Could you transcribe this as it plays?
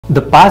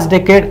The past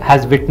decade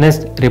has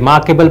witnessed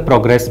remarkable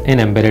progress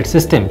in embedded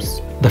systems.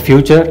 The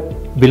future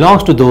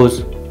belongs to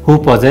those who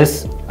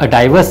possess a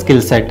diverse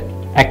skill set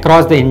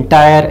across the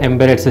entire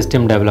embedded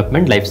system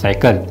development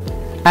lifecycle.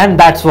 And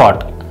that's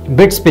what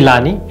BITS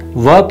Pilani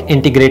Work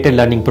Integrated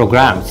Learning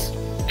Programs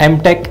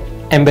M.Tech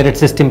Embedded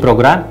System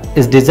Program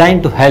is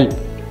designed to help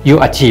you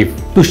achieve.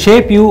 To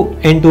shape you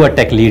into a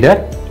tech leader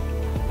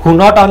who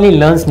not only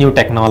learns new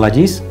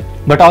technologies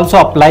but also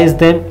applies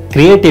them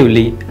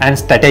creatively and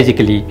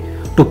strategically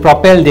to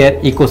propel their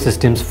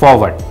ecosystems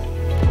forward.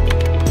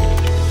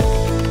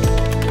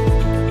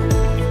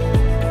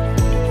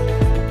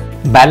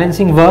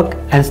 Balancing work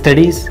and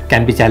studies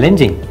can be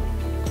challenging.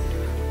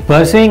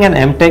 Pursuing an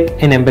M.Tech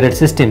in embedded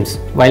systems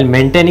while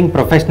maintaining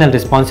professional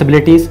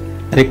responsibilities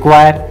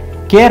require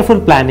careful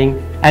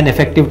planning and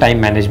effective time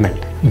management.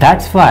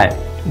 That's why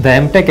the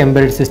M.Tech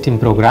Embedded System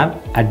program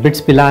at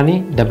BITS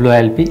Pilani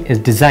WILP is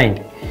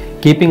designed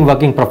keeping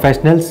working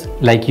professionals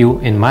like you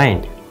in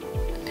mind.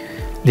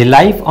 The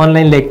live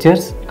online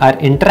lectures are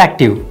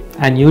interactive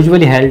and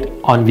usually held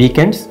on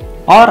weekends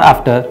or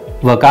after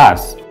work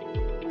hours,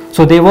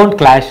 so they won't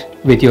clash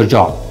with your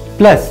job.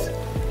 Plus,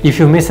 if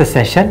you miss a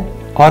session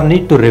or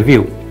need to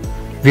review,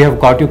 we have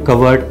got you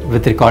covered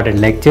with recorded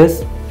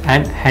lectures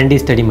and handy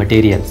study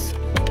materials.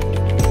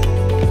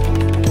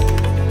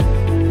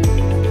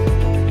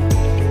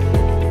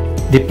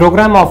 The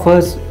program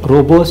offers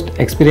robust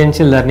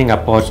experiential learning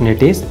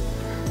opportunities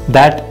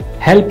that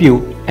help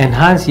you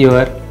enhance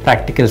your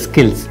practical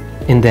skills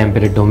in the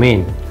embedded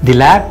domain. The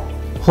lab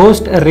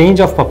hosts a range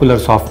of popular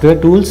software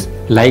tools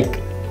like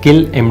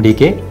Keil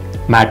MDK,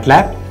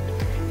 MATLAB,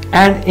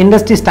 and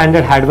industry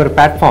standard hardware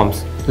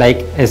platforms like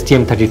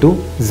STM32,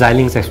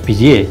 Xilinx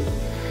FPGA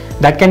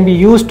that can be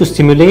used to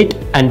simulate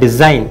and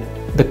design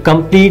the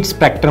complete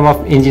spectrum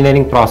of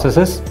engineering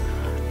processes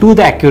to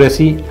the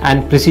accuracy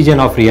and precision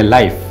of real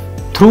life.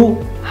 Through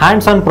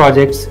hands-on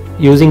projects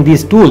using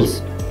these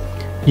tools,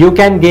 you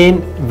can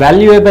gain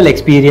valuable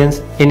experience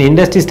in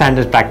industry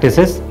standard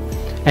practices,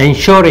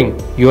 ensuring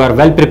you are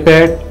well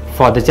prepared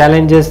for the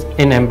challenges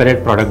in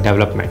embedded product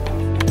development.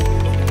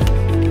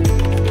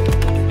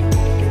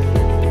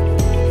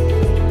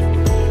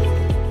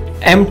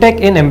 M.Tech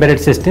in embedded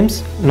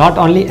systems not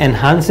only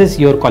enhances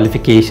your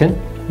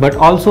qualification but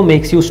also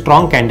makes you a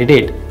strong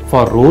candidate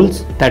for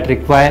roles that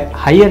require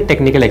higher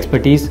technical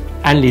expertise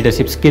and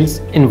leadership skills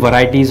in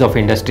varieties of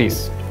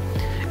industries,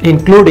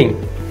 including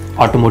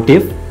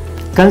automotive,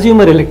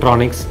 consumer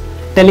electronics,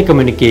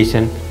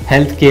 telecommunication,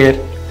 healthcare,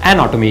 and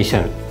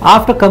automation.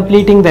 After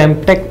completing the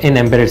M.Tech in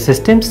embedded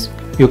systems,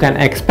 you can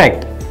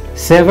expect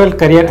several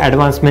career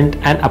advancement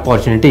and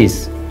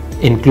opportunities,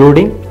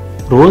 including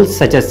roles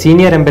such as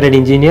senior embedded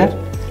engineer,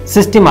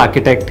 system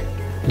architect,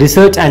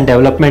 research and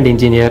development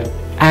engineer,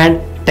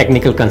 and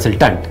technical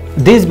consultant.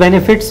 These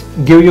benefits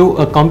give you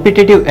a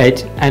competitive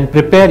edge and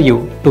prepare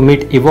you to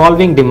meet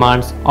evolving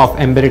demands of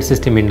embedded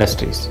system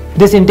industries.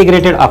 This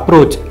integrated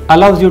approach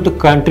allows you to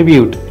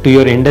contribute to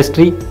your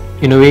industry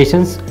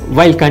innovations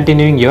while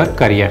continuing your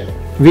career.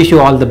 Wish you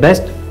all the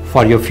best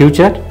for your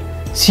future.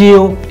 See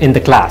you in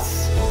the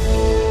class.